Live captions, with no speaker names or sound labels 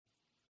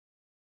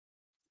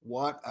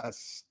What a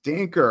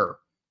stinker.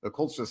 The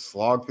Colts just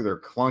slogged through their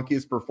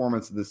clunkiest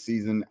performance of the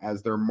season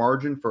as their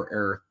margin for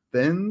error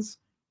thins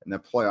and the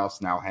playoffs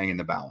now hang in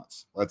the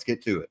balance. Let's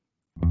get to it.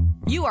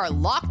 You are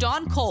Locked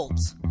On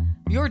Colts,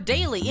 your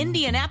daily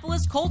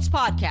Indianapolis Colts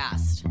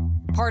podcast.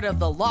 Part of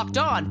the Locked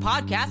On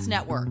Podcast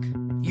Network,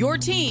 your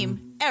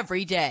team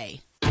every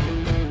day.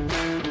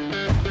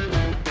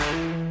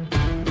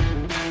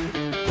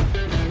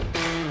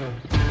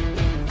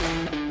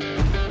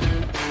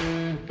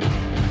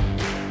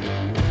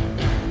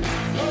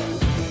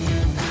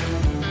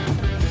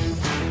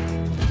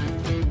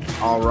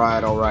 All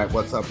right.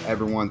 What's up,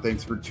 everyone?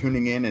 Thanks for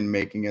tuning in and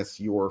making us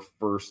your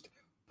first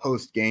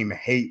post-game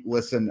hate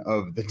listen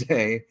of the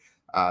day.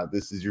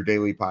 This is your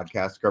daily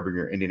podcast covering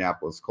your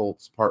Indianapolis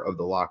Colts, part of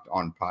the Locked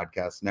On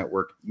Podcast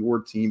Network, your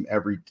team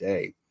every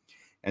day.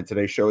 And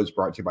today's show is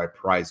brought to you by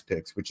Prize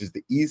Picks, which is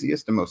the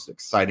easiest and most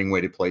exciting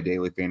way to play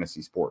daily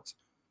fantasy sports.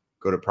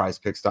 Go to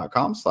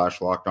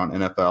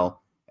prizepicks.com/LockedOnNFL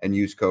and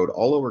use code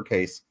all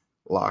lowercase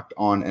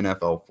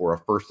LockedOnNFL for a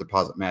first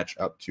deposit match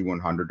up to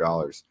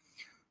 $100.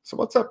 So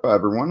what's up,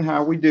 everyone?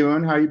 How we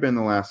doing? How you been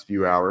the last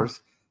few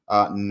hours?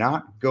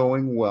 Not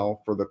going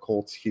well for the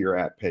Colts here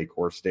at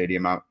Paycor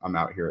Stadium. I'm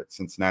out here at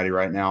Cincinnati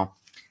right now.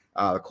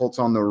 The Colts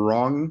on the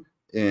wrong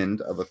end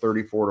of a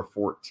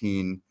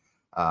 34-14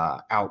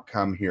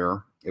 outcome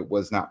here. It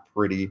was not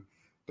pretty.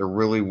 There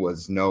really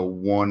was no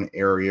one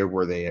area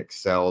where they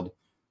excelled.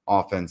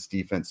 Offense,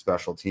 defense,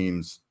 special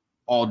teams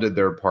all did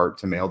their part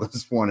to mail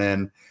this one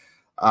in.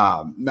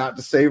 Not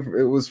to say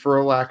it was for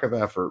a lack of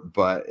effort,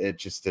 but it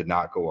just did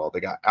not go well.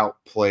 They got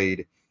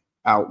outplayed,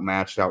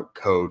 outmatched,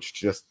 outcoached,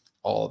 just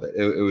all of it.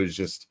 It was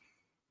just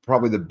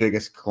probably the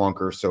biggest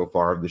clunker so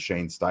far of the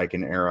Shane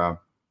Steichen era.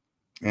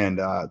 And,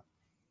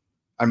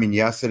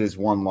 yes, it is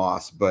one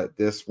loss, but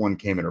this one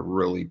came at a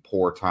really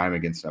poor time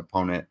against an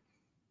opponent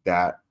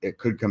that it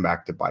could come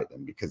back to bite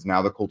them, because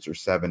now the Colts are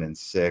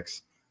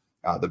 7-6.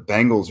 The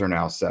Bengals are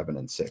now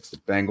 7-6. The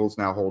Bengals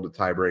now hold a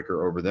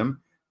tiebreaker over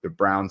them. The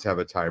Browns have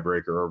a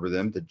tiebreaker over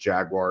them. The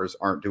Jaguars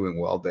aren't doing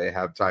well. They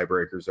have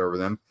tiebreakers over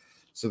them.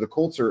 So the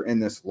Colts are in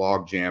this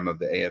logjam of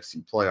the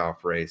AFC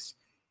playoff race.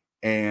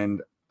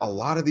 And a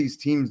lot of these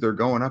teams they're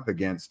going up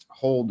against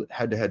hold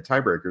head-to-head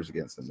tiebreakers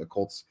against them. The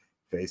Colts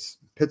face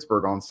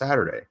Pittsburgh on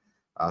Saturday.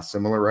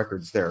 Similar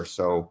records there.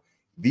 So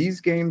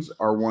these games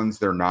are ones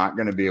they're not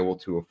going to be able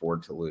to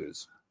afford to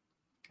lose.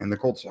 And the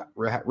Colts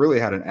really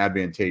had an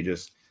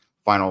advantageous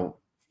final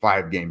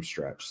 5-game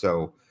stretch.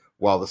 So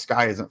while the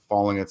sky isn't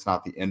falling, it's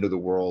not the end of the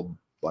world.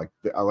 Like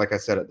I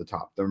said at the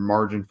top, the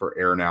margin for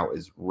error now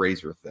is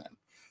razor thin.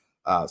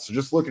 So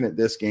just looking at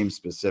this game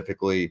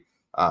specifically,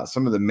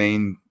 some of the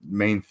main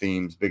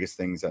themes, biggest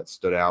things that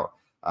stood out,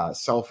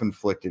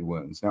 self-inflicted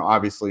wounds. Now,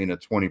 obviously, in a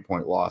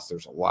 20-point loss,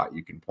 there's a lot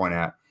you can point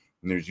at,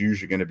 and there's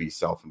usually going to be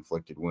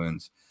self-inflicted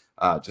wounds.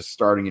 Just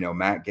starting,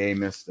 Matt Gay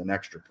missed an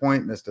extra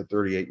point, missed a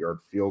 38-yard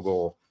field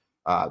goal.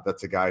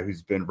 That's a guy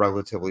who's been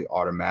relatively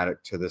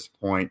automatic to this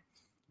point.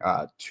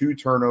 2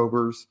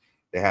 turnovers.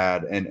 They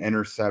had an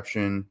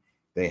interception.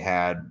 They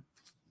had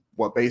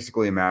what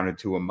basically amounted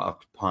to a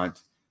muffed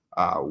punt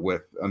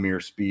with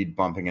Amir Speed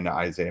bumping into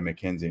Isaiah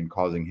McKenzie and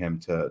causing him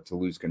to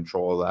lose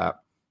control of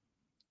that.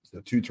 So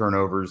 2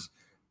 turnovers,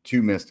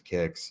 2 missed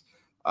kicks,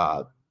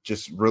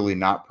 just really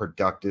not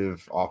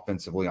productive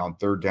offensively on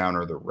third down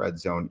or the red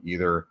zone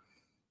either.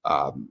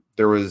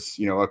 There was,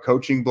 a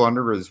coaching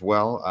blunder as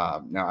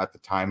well. Now, at the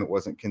time, it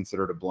wasn't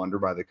considered a blunder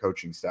by the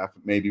coaching staff.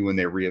 Maybe when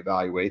they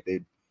reevaluate,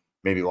 they'd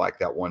maybe like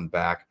that one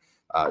back.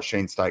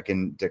 Shane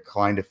Steichen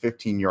declined a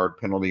 15-yard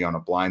penalty on a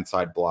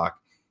blindside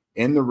block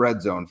in the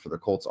red zone for the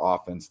Colts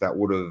offense that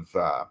would have,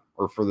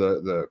 or for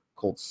the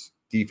Colts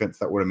defense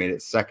that would have made it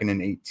 2nd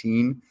and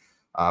 18,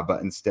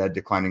 but instead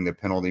declining the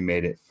penalty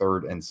made it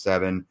 3rd and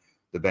 7.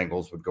 The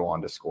Bengals would go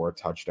on to score a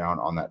touchdown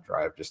on that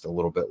drive just a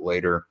little bit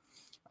later.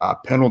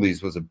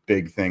 Penalties was a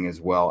big thing as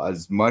well.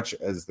 As much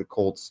as the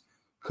Colts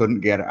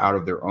couldn't get out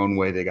of their own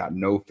way, they got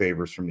no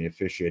favors from the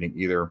officiating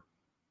either.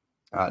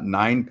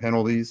 9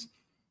 penalties,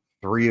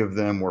 3 of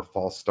them were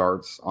false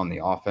starts on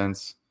the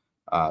offense.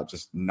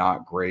 Just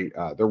not great.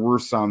 There were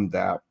some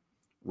that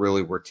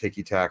really were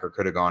ticky-tack or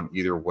could have gone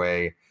either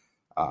way.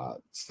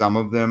 Some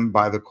of them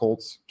by the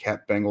Colts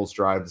kept Bengals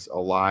drives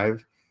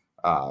alive,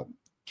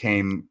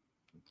 came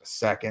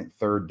 2nd,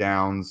 3rd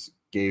downs,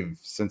 gave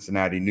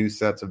Cincinnati new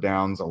sets of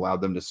downs,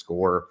 allowed them to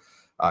score.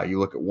 You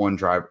look at one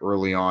drive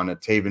early on,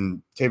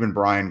 Taven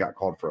Bryan got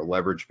called for a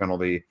leverage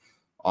penalty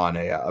on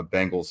a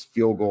Bengals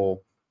field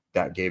goal.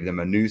 That gave them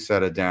a new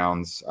set of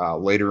downs.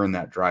 Later in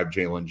that drive,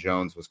 Jalen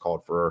Jones was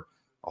called for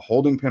a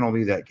holding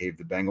penalty that gave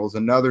the Bengals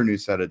another new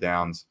set of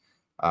downs.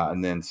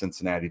 And then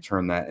Cincinnati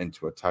turned that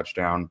into a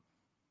touchdown.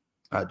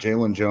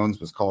 Jalen Jones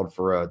was called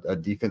for a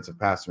defensive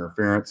pass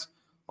interference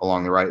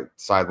along the right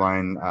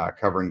sideline,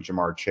 covering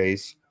Jamar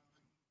Chase.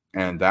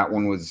 And that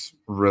one was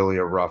really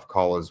a rough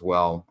call as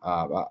well.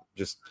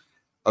 Just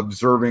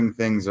observing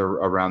things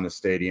around the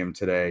stadium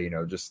today,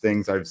 just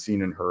things I've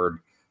seen and heard.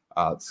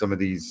 Some of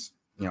these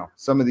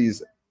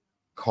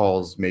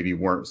calls maybe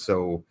weren't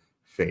so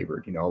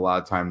favored. A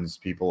lot of times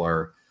people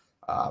are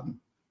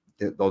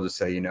they'll just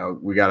say,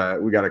 we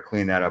gotta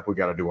clean that up. We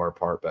got to do our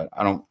part. But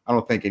I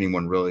don't think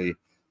anyone really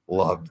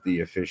loved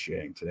the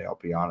officiating today. I'll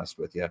be honest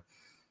with you.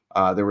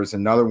 There was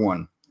another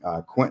one.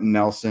 Quentin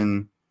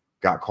Nelson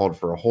got called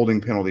for a holding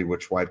penalty,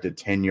 which wiped a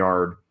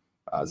 10-yard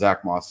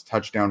Zach Moss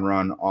touchdown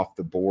run off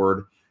the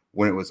board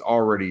when it was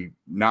already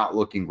not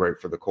looking great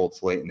for the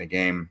Colts late in the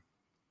game.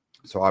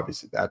 So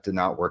obviously that did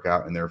not work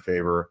out in their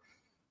favor.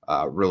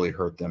 Really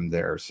hurt them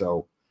there.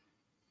 So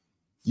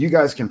you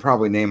guys can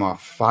probably name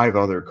off 5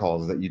 other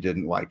calls that you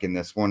didn't like in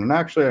this one. And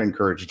actually, I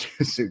encourage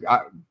you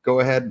to go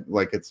ahead,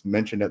 like it's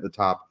mentioned at the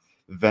top,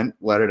 vent,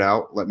 let it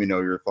out. Let me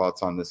know your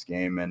thoughts on this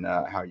game and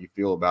how you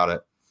feel about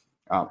it.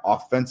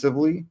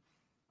 Offensively,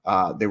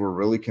 they were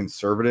really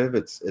conservative.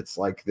 It's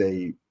like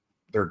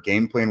their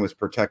game plan was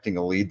protecting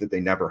a lead that they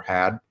never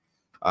had.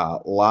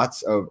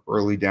 Lots of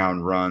early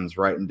down runs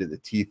right into the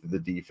teeth of the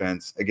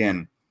defense.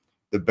 Again,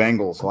 the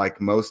Bengals,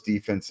 like most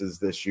defenses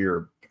this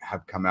year,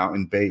 have come out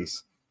in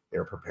base.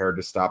 They're prepared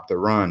to stop the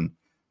run.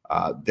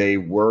 They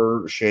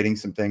were shading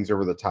some things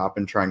over the top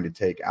and trying to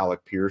take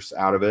Alec Pierce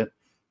out of it.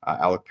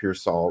 Alec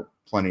Pierce saw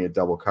plenty of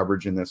double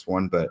coverage in this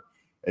one, but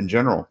in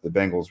general, the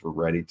Bengals were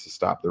ready to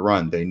stop the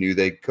run. They knew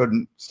they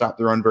couldn't stop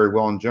the run very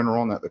well in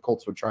general and that the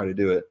Colts would try to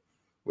do it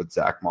with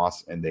Zach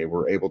Moss, and they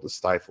were able to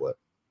stifle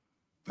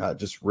it.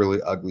 Just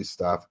really ugly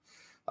stuff.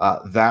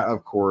 That,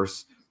 of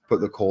course,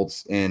 put the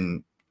Colts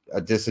in a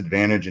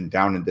disadvantage and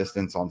down and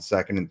distance on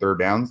second and third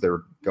downs. They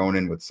were going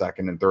in with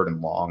second and third and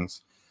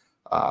longs.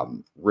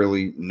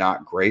 Really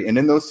not great. And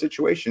in those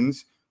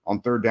situations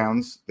on third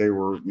downs, they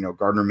were,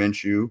 Gardner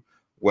Minshew,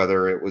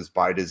 whether it was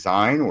by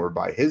design or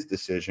by his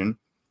decision,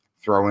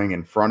 throwing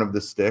in front of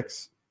the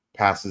sticks,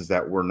 passes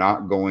that were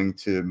not going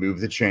to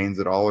move the chains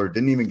at all or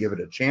didn't even give it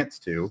a chance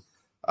to.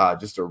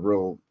 Just a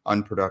real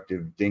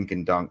unproductive dink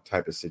and dunk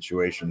type of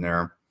situation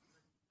there.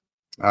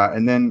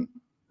 And then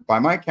by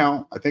my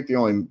count, I think they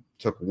only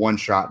took one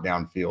shot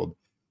downfield.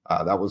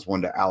 That was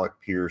one to Alec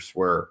Pierce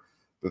where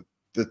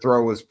the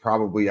throw was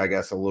probably, I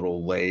guess, a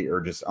little late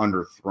or just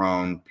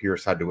underthrown.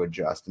 Pierce had to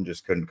adjust and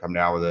just couldn't come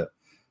down with it.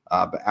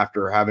 But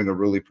after having a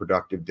really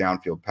productive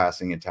downfield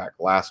passing attack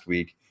last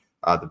week,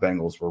 the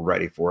Bengals were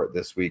ready for it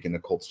this week, and the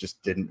Colts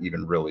just didn't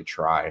even really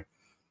try.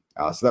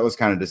 So that was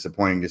kind of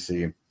disappointing to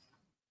see.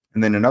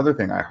 And then another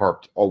thing I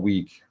harped all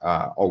week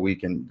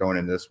and going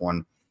into this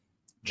one,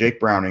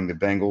 Jake Browning, the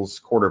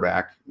Bengals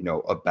quarterback,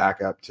 a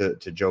backup to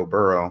Joe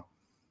Burrow,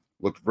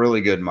 looked really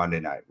good Monday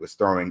night, was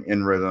throwing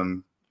in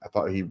rhythm. I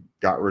thought he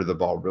got rid of the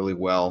ball really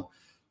well.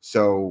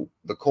 So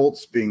the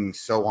Colts being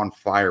so on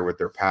fire with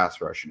their pass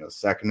rush,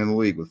 second in the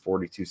league with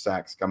 42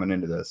 sacks coming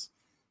into this,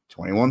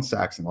 21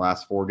 sacks in the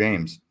last 4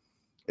 games.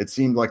 It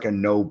seemed like a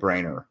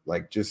no-brainer.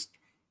 Like, just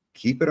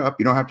keep it up.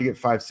 You don't have to get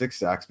 5-6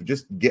 sacks, but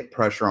just get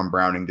pressure on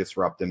Browning,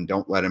 disrupt him.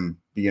 Don't let him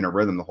be in a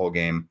rhythm the whole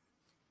game.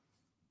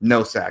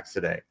 No sacks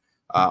today.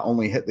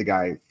 Only hit the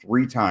guy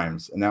 3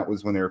 times, and that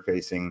was when they were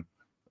facing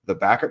the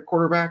backup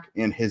quarterback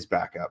and his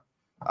backup.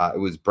 It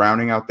was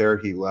Browning out there.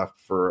 He left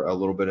for a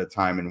little bit of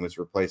time and was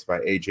replaced by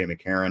A.J.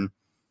 McCarron.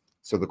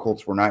 So the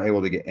Colts were not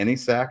able to get any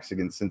sacks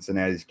against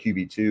Cincinnati's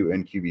QB2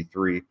 and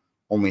QB3,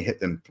 only hit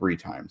them 3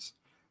 times.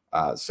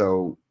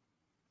 So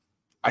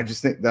I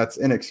just think that's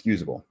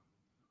inexcusable.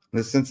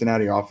 The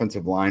Cincinnati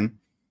offensive line,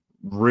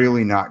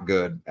 really not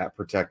good at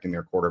protecting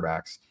their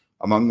quarterbacks.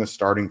 Among the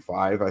starting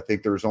 5, I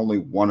think there's only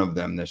one of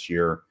them this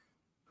year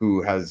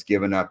who has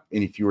given up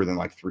any fewer than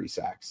 3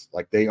 sacks.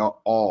 Like, they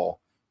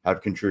all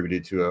have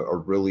contributed to a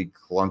really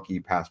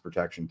clunky pass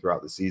protection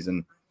throughout the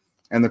season.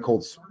 And the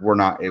Colts were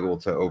not able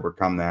to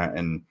overcome that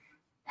and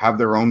have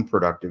their own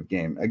productive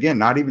game. Again,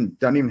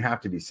 doesn't even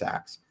have to be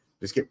sacks.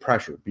 Just get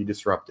pressure, be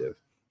disruptive,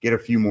 get a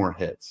few more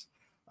hits.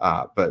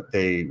 But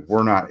they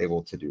were not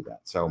able to do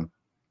that. So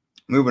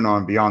moving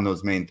on beyond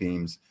those main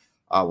themes,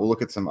 we'll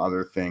look at some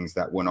other things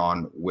that went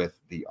on with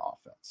the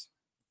offense.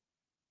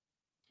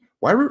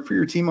 Why root for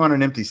your team on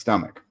an empty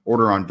stomach?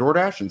 Order on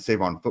DoorDash and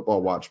save on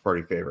football watch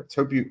party favorites.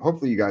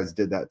 Hopefully you guys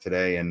did that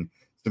today, and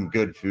some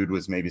good food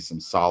was maybe some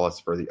solace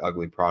for the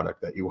ugly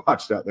product that you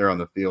watched out there on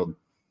the field.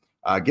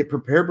 Get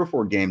prepared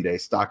before game day.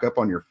 Stock up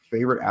on your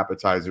favorite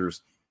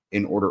appetizers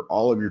and order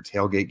all of your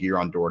tailgate gear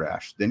on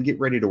DoorDash. Then get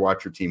ready to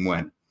watch your team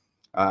win.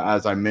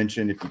 As I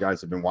mentioned, if you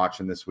guys have been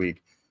watching this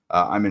week,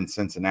 I'm in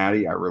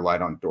Cincinnati. I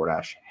relied on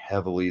DoorDash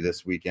heavily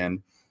this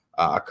weekend.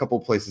 A couple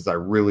places I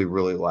really,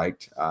 really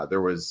liked.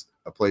 There was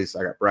a place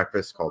I got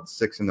breakfast called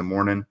 6 in the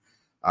Morning.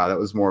 That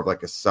was more of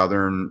like a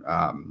southern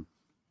kind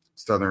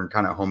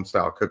of home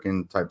style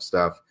cooking type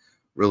stuff.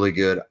 Really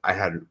good. I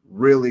had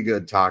really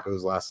good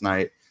tacos last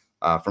night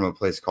from a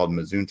place called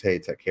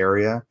Mazunte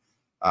Taqueria.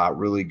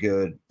 Really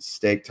good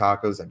steak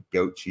tacos. I had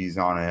goat cheese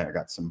on it. I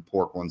got some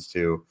pork ones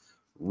too.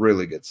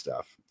 Really good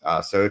stuff.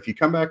 So if you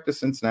come back to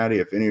Cincinnati,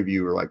 if any of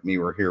you are like me,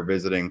 were here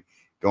visiting,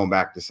 going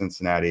back to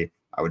Cincinnati,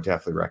 I would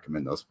definitely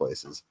recommend those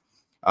places.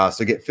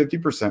 So get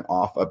 50%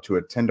 off up to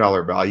a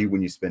 $10 value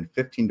when you spend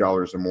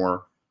 $15 or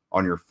more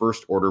on your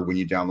first order when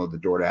you download the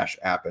DoorDash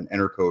app and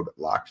enter code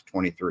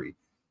LOCKED23.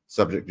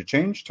 Subject to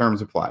change,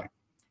 terms apply.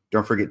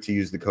 Don't forget to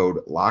use the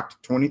code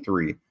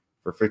LOCKED23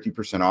 for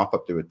 50% off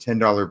up to a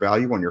 $10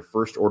 value on your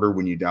first order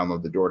when you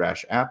download the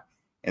DoorDash app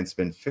and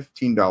spend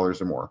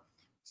 $15 or more.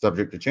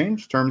 Subject to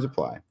change, terms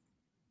apply.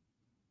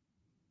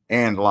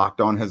 And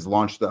Locked On has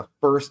launched the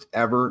first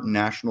ever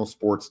national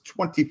sports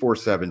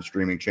 24/7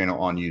 streaming channel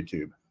on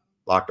YouTube.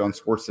 Locked On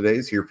Sports Today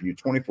is here for you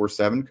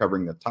 24/7,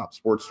 covering the top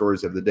sports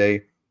stories of the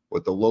day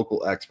with the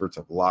local experts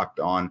of Locked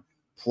On,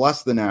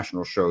 plus the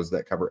national shows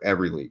that cover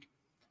every league.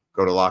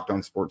 Go to Locked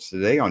On Sports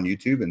Today on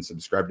YouTube and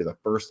subscribe to the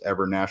first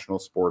ever national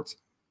sports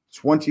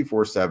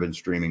 24/7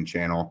 streaming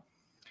channel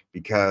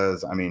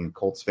because,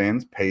 Colts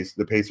fans,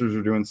 the Pacers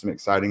are doing some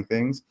exciting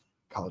things.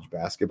 College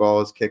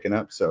basketball is kicking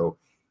up. So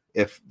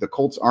if the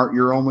Colts aren't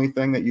your only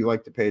thing that you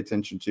like to pay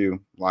attention to,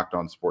 Locked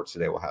On Sports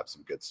Today will have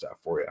some good stuff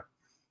for you.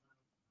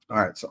 All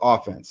right, so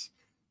offense.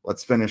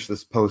 Let's finish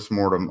this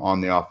postmortem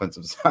on the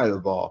offensive side of the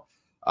ball.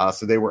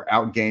 So they were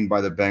outgained by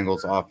the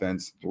Bengals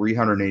offense,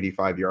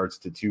 385 yards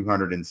to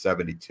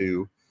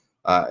 272.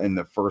 In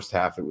the first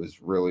half, it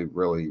was really,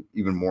 really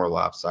even more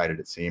lopsided,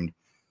 it seemed.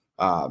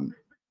 The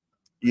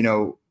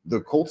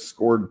Colts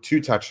scored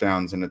 2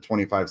 touchdowns in a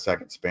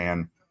 25-second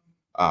span,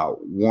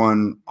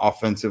 one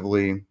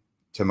offensively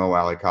to Mo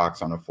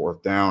Alley-Cox on a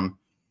 4th down,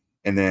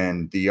 and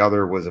then the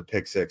other was a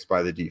pick 6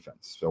 by the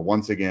defense. So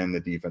once again,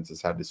 the defense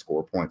has had to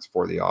score points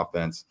for the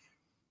offense.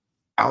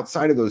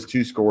 Outside of those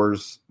 2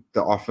 scores,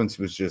 the offense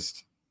was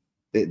just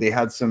they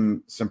had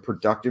some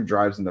productive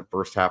drives in the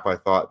first half, I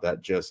thought,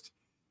 that just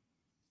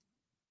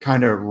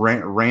kind of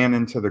ran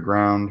into the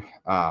ground,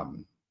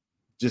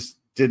 just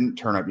didn't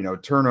turn up,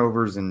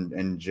 turnovers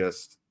and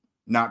just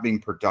not being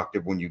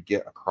productive when you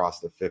get across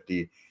the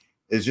 50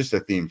 is just a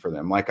theme for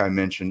them. Like I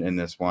mentioned in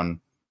this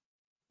one,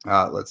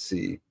 let's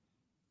see,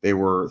 they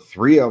were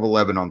 3 of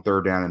 11 on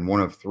 3rd down and 1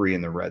 of 3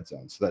 in the red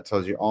zone. So that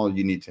tells you all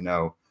you need to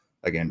know.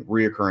 Again,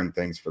 reoccurring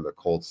things for the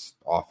Colts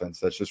offense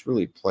that's just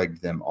really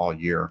plagued them all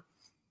year.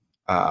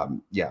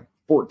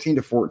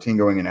 14-14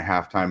 going into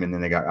halftime, and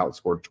then they got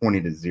outscored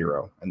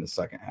 20-0 in the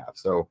second half.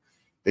 So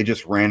they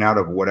just ran out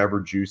of whatever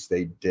juice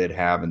they did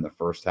have in the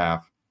first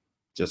half.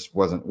 Just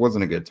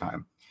wasn't a good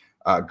time.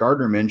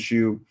 Gardner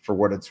Minshew, for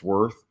what it's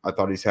worth, I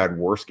thought he's had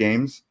worse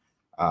games.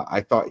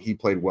 I thought he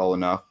played well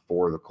enough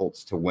for the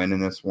Colts to win in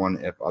this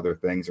one if other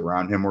things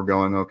around him were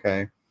going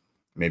okay.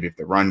 Maybe if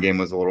the run game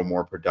was a little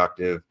more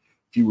productive,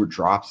 fewer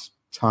drops,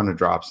 ton of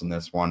drops in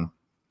this one.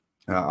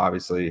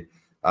 Obviously,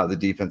 the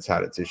defense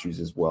had its issues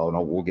as well,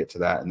 and we'll get to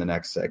that in the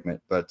next segment.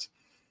 But,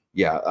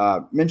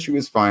 Minshew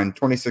is fine,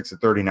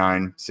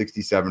 26-39,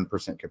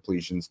 67%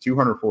 completions,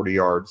 240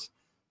 yards,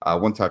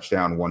 1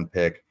 touchdown, 1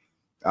 pick.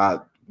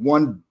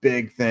 One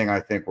big thing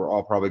I think we're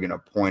all probably going to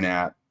point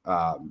at,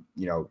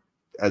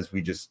 as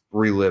we just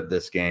relive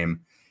this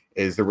game,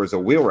 is there was a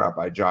wheel route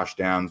by Josh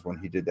Downs when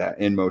he did that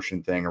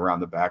in-motion thing around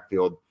the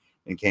backfield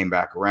and came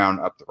back around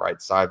up the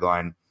right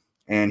sideline.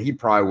 And he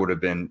probably would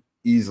have been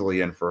easily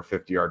in for a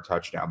 50-yard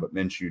touchdown, but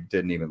Minshew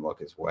didn't even look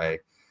his way.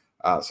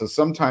 So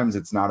sometimes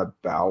it's not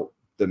about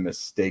the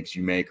mistakes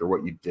you make or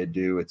what you did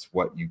do. It's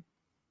what you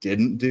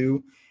didn't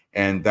do.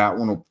 And that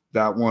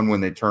one,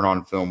 when they turn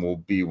on film, will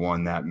be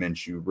one that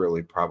Minshew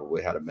really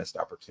probably had a missed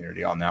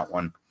opportunity on that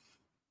one.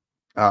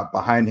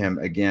 Behind him,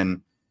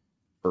 again,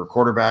 for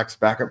quarterbacks,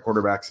 backup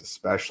quarterbacks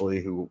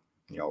especially, who,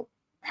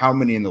 how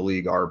many in the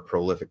league are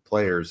prolific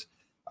players,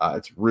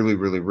 it's really,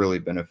 really, really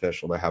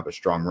beneficial to have a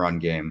strong run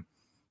game.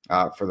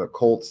 For the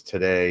Colts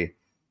today,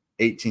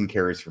 18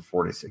 carries for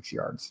 46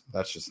 yards.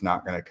 That's just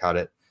not going to cut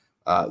it.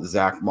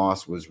 Zach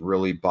Moss was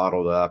really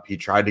bottled up. He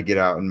tried to get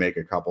out and make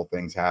a couple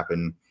things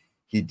happen.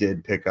 He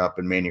did pick up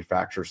and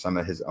manufacture some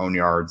of his own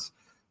yards,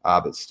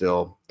 but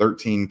still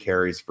 13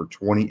 carries for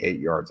 28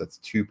 yards. That's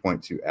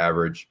 2.2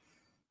 average.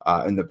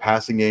 In the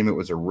passing game, it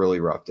was a really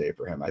rough day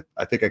for him.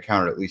 I think I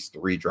counted at least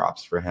 3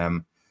 drops for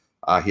him.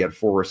 He had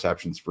 4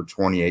 receptions for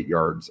 28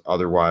 yards.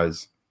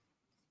 Otherwise,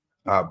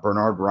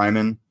 Bernard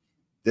Ryman,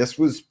 this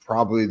was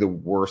probably the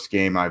worst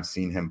game I've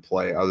seen him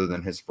play other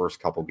than his first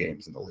couple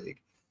games in the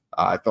league.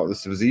 I thought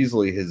this was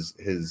easily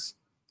his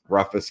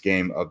roughest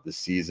game of the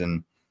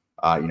season.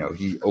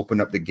 He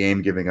opened up the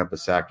game giving up a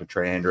sack to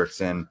Trey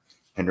Hendrickson.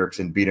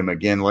 Hendrickson beat him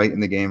again late in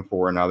the game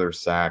for another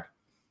sack.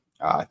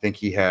 I think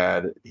he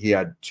had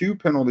 2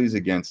 penalties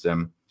against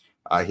him.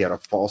 He had a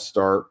false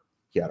start.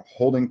 He had a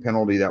holding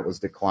penalty that was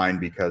declined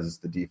because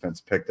the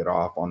defense picked it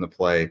off on the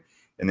play.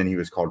 And then he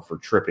was called for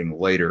tripping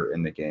later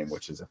in the game,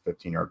 which is a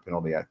 15-yard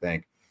penalty, I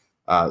think.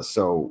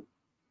 So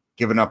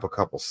giving up a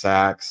couple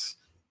sacks,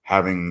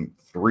 having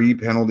 3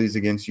 penalties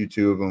against you,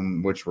 2 of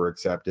them, which were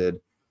accepted,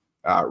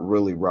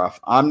 really rough.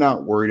 I'm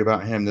not worried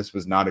about him. This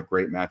was not a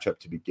great matchup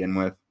to begin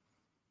with.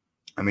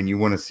 I mean, you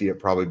want to see it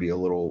probably be a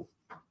little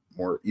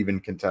more even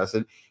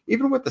contested.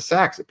 Even with the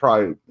sacks,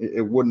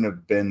 it wouldn't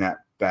have been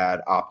that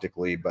bad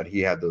optically, but he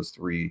had those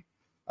 3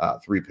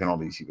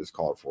 penalties he was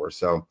called for.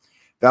 So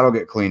that'll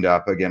get cleaned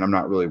up. Again, I'm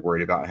not really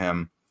worried about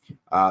him.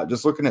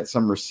 Just looking at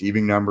some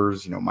receiving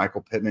numbers,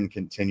 Michael Pittman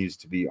continues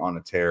to be on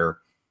a tear.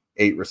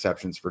 8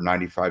 receptions for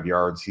 95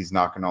 yards. He's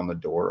knocking on the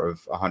door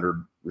of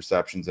 100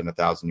 receptions and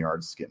 1,000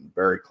 yards. It's getting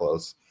very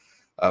close.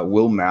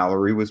 Will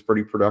Mallory was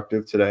pretty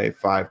productive today,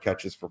 5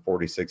 catches for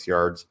 46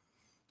 yards.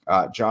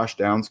 Josh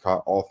Downs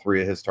caught all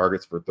 3 of his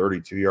targets for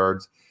 32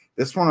 yards.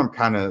 This one I'm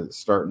kind of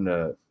starting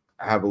to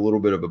have a little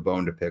bit of a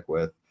bone to pick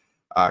with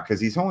because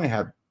he's only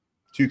had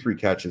 2-3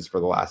 catches for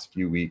the last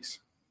few weeks.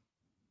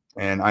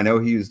 And I know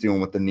he was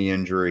dealing with the knee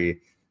injury.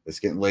 It's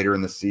getting later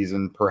in the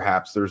season.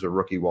 Perhaps there's a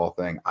rookie wall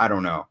thing. I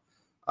don't know.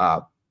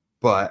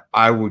 But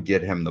I would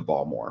get him the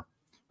ball more,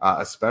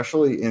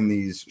 especially in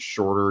these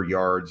shorter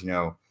yards,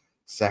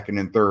 2nd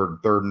and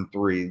 3rd, 3rd and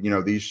 3,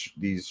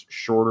 these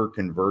shorter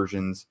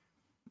conversions,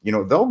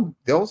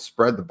 they'll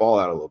spread the ball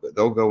out a little bit.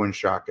 They'll go in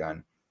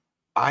shotgun.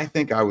 I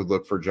think I would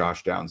look for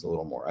Josh Downs a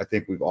little more. I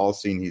think we've all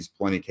seen he's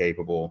plenty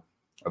capable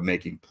of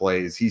making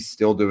plays. He's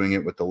still doing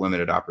it with the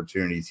limited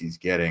opportunities he's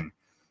getting.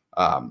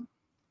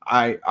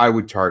 I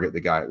would target the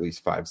guy at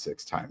least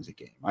 5-6 times a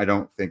game. I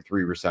don't think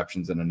 3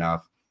 receptions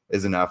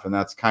is enough, and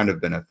that's kind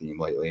of been a theme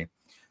lately.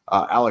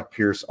 Alec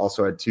Pierce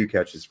also had 2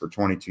 catches for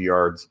 22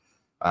 yards.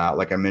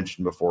 Like I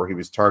mentioned before, he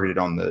was targeted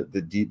on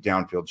the deep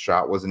downfield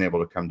shot, wasn't able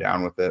to come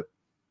down with it.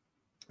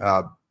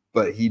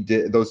 But he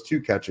did those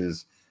 2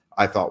 catches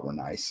I thought were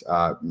nice.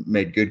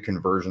 Made good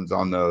conversions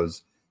on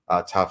those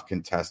tough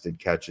contested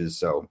catches.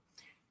 So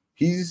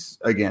he's,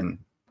 again,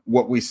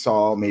 what we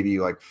saw maybe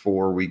like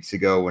 4 weeks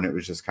ago when it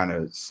was just kind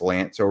of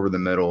slants over the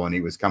middle and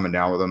he was coming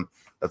down with them.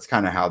 That's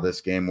kind of how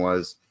this game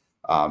was.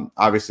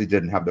 Obviously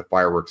didn't have the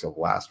fireworks of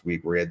last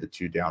week where he had the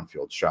 2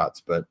 downfield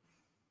shots, but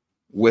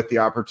with the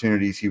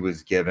opportunities he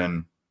was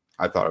given,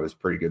 I thought it was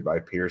pretty good by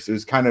Pierce. It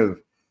was kind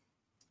of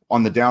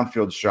on the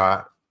downfield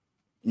shot,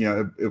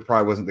 it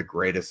probably wasn't the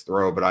greatest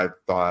throw, but I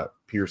thought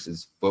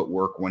Pierce's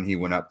footwork when he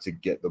went up to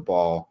get the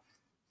ball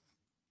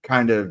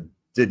kind of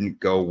didn't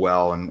go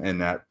well,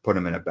 and that put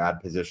him in a bad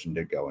position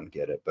to go and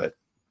get it. But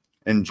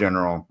in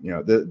general,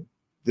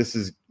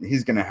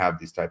 he's going to have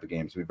these type of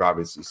games. We've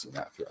obviously seen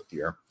that throughout the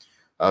year.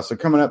 So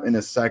coming up in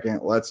a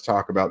second, let's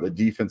talk about the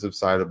defensive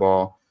side of the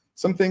ball.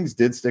 Some things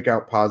did stick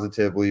out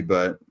positively,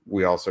 but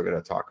we also got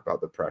to talk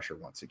about the pressure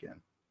once again.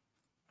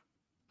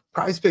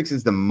 Prize Picks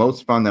is the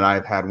most fun that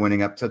I've had,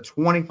 winning up to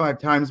 25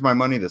 times my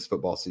money this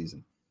football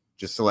season.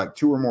 Just select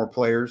 2 or more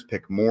players,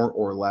 pick more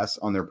or less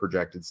on their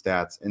projected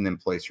stats, and then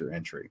place your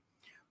entry.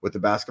 With the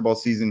basketball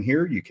season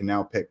here, you can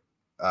now pick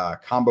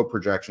combo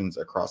projections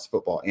across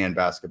football and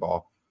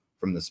basketball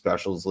from the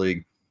Specials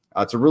League.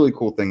 It's a really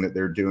cool thing that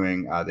they're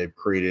doing. They've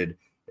created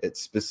it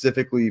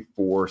specifically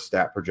for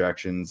stat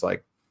projections.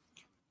 Like,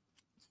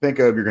 think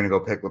of, you're going to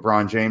go pick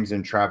LeBron James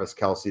and Travis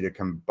Kelce to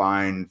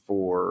combine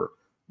for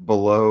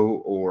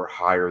below or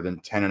higher than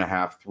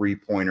 10.5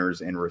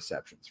 3-pointers and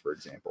receptions, for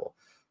example.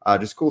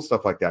 Just cool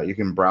stuff like that. You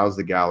can browse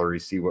the gallery,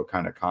 see what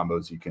kind of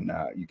combos you can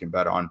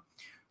bet on.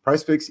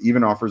 Prize Picks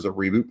even offers a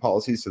reboot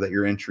policy so that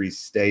your entries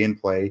stay in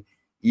play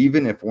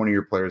even if one of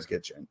your players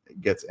gets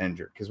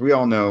injured. Because we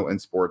all know in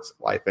sports,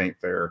 life ain't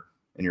fair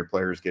and your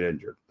players get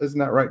injured. Isn't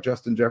that right,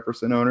 Justin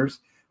Jefferson owners?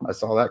 I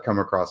saw that come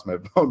across my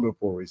phone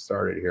before we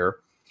started here.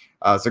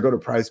 So go to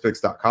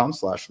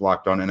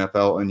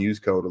prizepicks.com/LockedOnNFL and use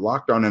code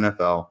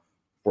LockedOnNFL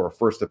for a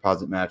first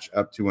deposit match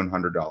up to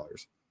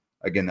 $100.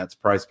 Again, that's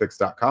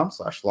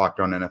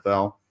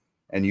prizepicks.com/LockedOnNFL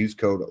and use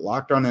code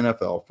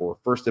LockedOnNFL for a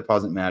first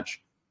deposit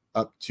match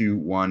up to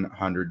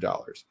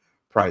 $100.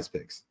 Prize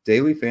Picks,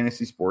 daily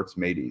fantasy sports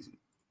made easy.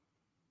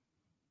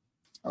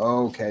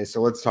 Okay,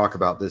 so let's talk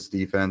about this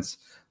defense.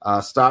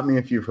 Stop me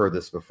if you've heard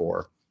this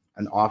before.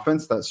 An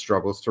offense that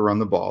struggles to run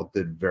the ball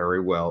did very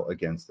well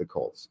against the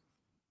Colts.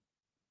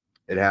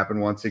 It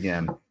happened once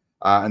again.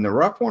 And the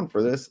rough one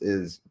for this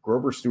is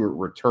Grover Stewart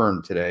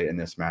returned today in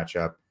this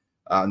matchup,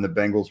 and the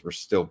Bengals were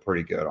still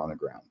pretty good on the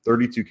ground.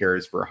 32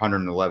 carries for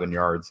 111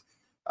 yards.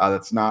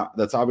 That's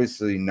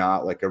obviously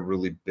not like a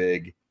really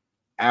big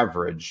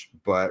average,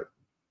 but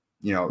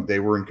they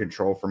were in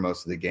control for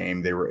most of the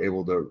game. They were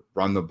able to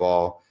run the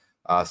ball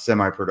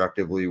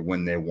semi-productively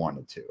when they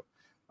wanted to.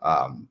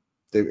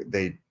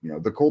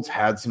 The Colts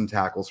had some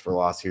tackles for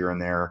loss here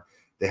and there.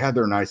 They had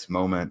their nice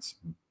moments.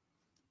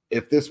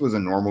 If this was a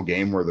normal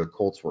game where the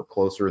Colts were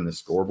closer in the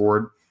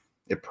scoreboard,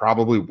 it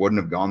probably wouldn't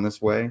have gone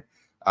this way.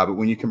 But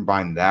when you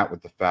combine that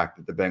with the fact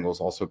that the Bengals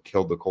also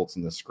killed the Colts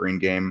in the screen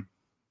game,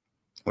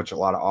 which a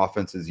lot of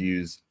offenses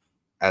use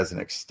as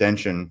an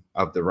extension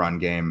of the run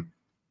game,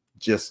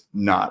 just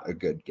not a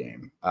good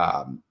game.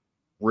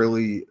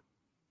 Really,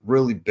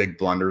 really big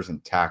blunders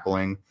in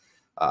tackling.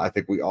 I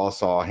think we all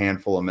saw a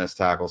handful of missed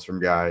tackles from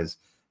guys,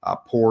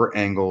 poor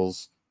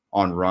angles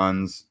on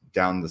runs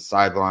down the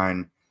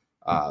sideline,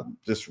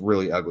 just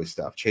really ugly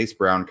stuff. Chase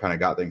Brown kind of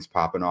got things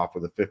popping off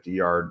with a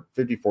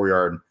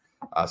 54-yard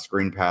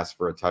screen pass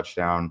for a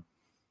touchdown.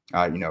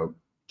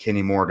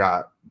 Kenny Moore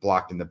got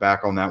blocked in the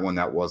back on that one.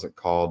 That wasn't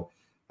called.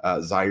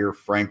 Zaire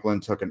Franklin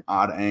took an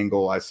odd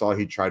angle. I saw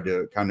he tried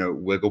to kind of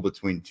wiggle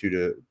between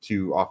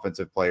two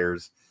offensive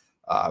players,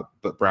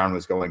 but Brown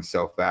was going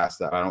so fast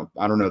that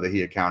I don't know that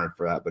he accounted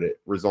for that, but it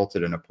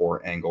resulted in a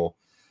poor angle.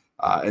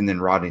 And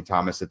then Rodney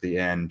Thomas at the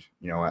end,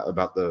 at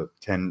about the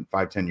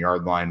 5-10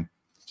 yard line,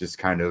 just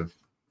kind of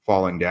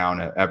falling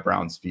down at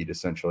Brown's feet,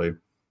 essentially.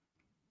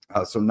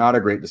 So not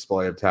a great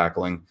display of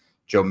tackling.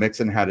 Joe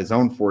Mixon had his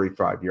own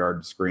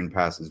 45-yard screen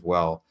pass as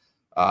well.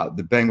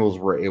 The Bengals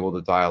were able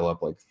to dial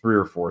up like 3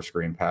 or 4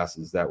 screen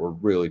passes that were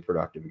really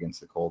productive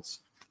against the Colts.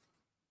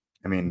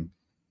 I mean,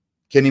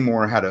 Kenny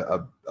Moore had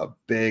a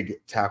big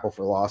tackle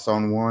for loss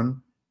on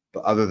one,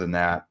 but other than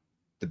that,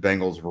 the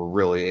Bengals were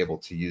really able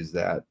to use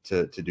that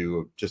to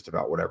do just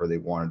about whatever they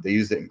wanted. They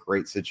used it in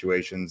great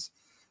situations.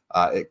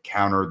 It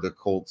countered the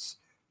Colts'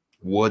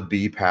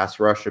 would-be pass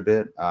rush a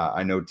bit.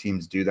 I know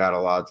teams do that a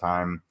lot of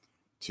time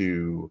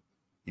to,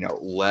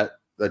 let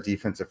the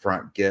defensive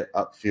front get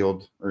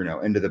upfield or,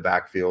 into the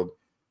backfield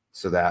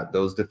so that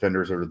those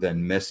defenders are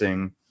then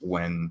missing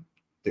when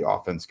the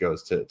offense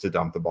goes to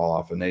dump the ball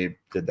off. And they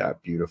did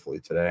that beautifully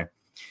today.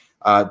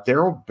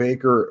 Darrell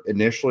Baker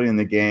initially in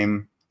the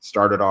game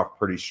started off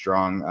pretty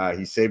strong.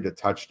 He saved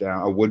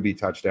a would-be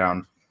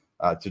touchdown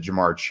to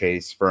Jamar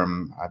Chase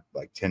from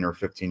like 10 or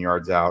 15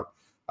 yards out.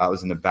 It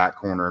was in the back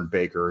corner, and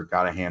Baker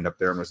got a hand up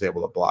there and was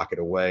able to block it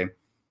away.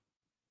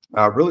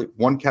 Really,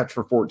 one catch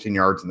for 14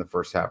 yards in the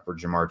first half for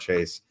Jamar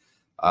Chase.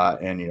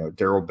 And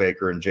Darrell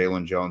Baker and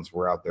Jalen Jones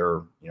were out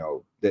there.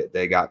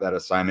 They got that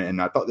assignment, and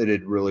I thought they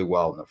did really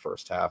well in the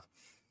first half.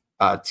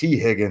 T.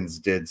 Higgins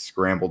did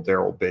scramble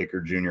Darrell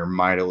Baker Jr.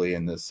 mightily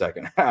in the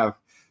second half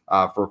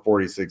for a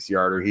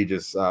 46-yarder. He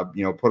just,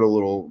 put a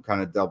little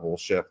kind of double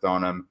shift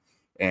on him,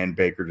 and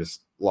Baker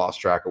just lost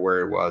track of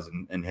where he was,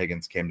 and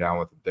Higgins came down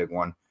with a big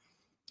one.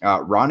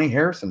 Ronnie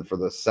Harrison, for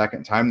the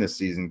second time this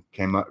season,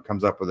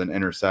 comes up with an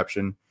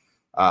interception.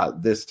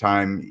 This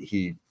time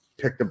he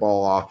picked the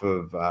ball off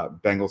of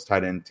Bengals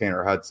tight end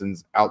Tanner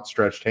Hudson's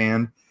outstretched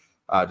hand,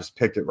 just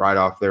picked it right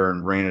off there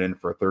and ran it in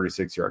for a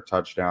 36-yard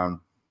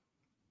touchdown.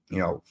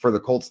 For the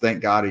Colts,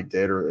 thank God he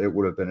did, or it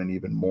would have been an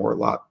even more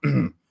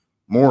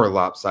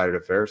lopsided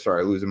affair.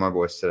 Sorry, losing my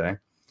voice today.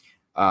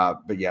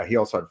 But yeah, he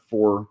also had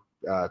 4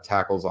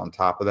 tackles on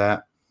top of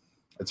that.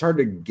 It's hard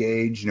to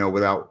gauge,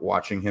 without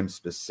watching him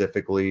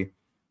specifically,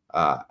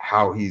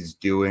 how he's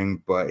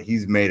doing, but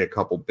he's made a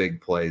couple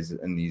big plays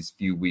in these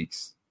few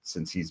weeks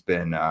since he's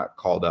been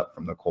called up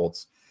from the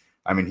Colts.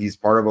 I mean, he's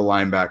part of a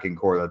linebacking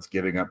core that's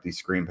giving up these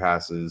screen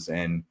passes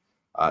and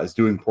is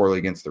doing poorly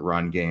against the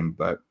run game.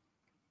 But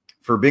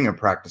for being a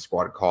practice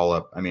squad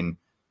call-up, I mean,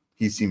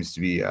 he seems to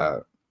be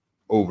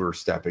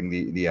overstepping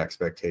the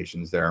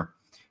expectations there.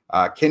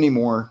 Kenny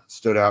Moore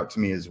stood out to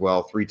me as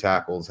well. 3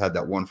 tackles, had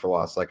that 1 for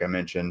loss, like I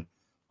mentioned,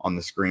 on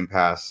the screen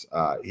pass.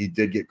 He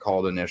did get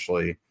called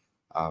initially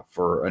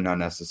for an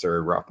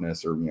unnecessary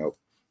roughness or,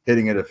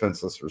 hitting a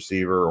defenseless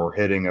receiver or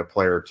hitting a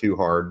player too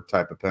hard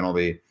type of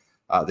penalty.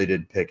 They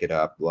did pick it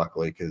up,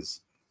 luckily,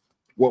 because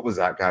what was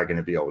that guy going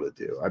to be able to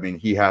do? I mean,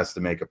 he has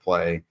to make a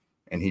play,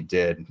 and he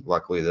did.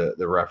 Luckily,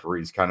 the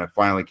referees kind of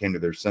finally came to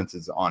their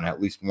senses on at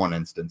least one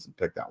instance and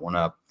picked that one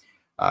up.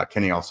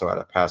 Kenny also had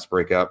a pass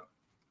breakup.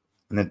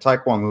 And then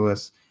Tyquan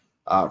Lewis,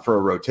 for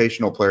a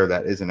rotational player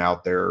that isn't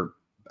out there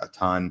a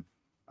ton,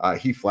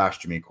 he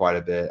flashed to me quite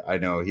a bit. I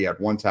know he had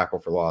 1 tackle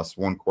for loss,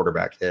 1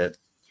 quarterback hit.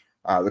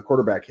 The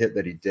quarterback hit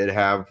that he did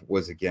have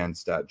was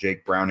against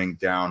Jake Browning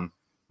down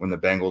when the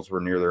Bengals were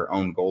near their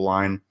own goal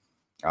line.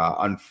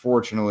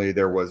 Unfortunately,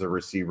 there was a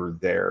receiver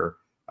there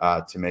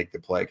to make the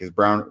play because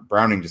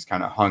Browning just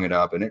kind of hung it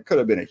up, and it could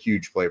have been a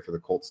huge play for the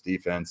Colts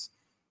defense.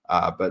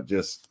 But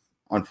just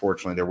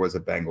unfortunately, there was a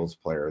Bengals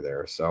player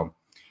there. So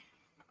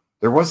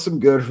there was some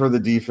good for the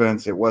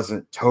defense. It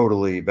wasn't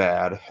totally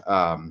bad.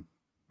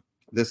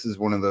 This is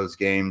one of those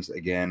games,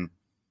 again,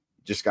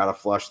 just got to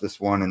flush this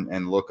one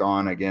and look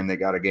on. Again, they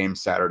got a game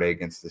Saturday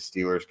against the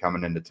Steelers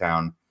coming into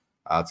town.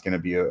 It's going to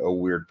be a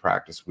weird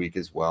practice week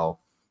as well.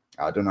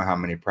 I don't know how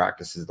many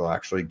practices they'll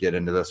actually get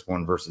into this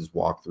one versus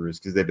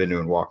walkthroughs because they've been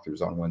doing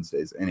walkthroughs on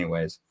Wednesdays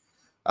anyways.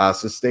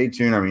 So stay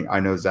tuned. I mean, I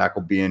know Zach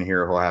will be in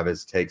here. He'll have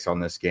his takes on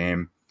this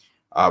game.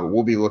 But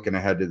we'll be looking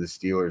ahead to the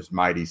Steelers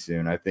mighty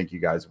soon. I think you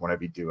guys want to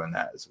be doing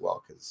that as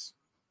well because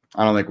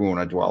I don't think we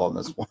want to dwell on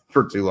this one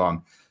for too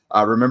long.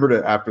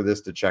 Remember after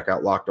this to check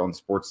out Locked On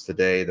Sports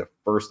Today, the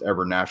first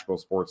ever Nashville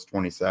Sports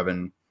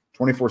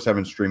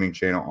 24/7 streaming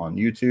channel on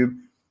YouTube.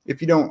 If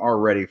you don't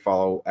already,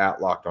 follow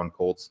at Locked On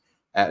Colts,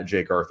 at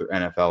Jake Arthur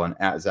NFL, and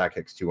at Zach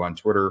Hicks2 on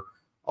Twitter.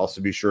 Also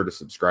be sure to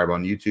subscribe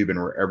on YouTube and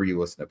wherever you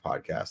listen to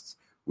podcasts.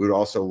 We would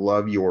also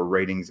love your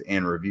ratings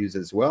and reviews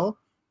as well.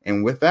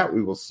 And with that,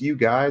 we will see you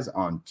guys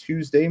on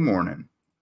Tuesday morning.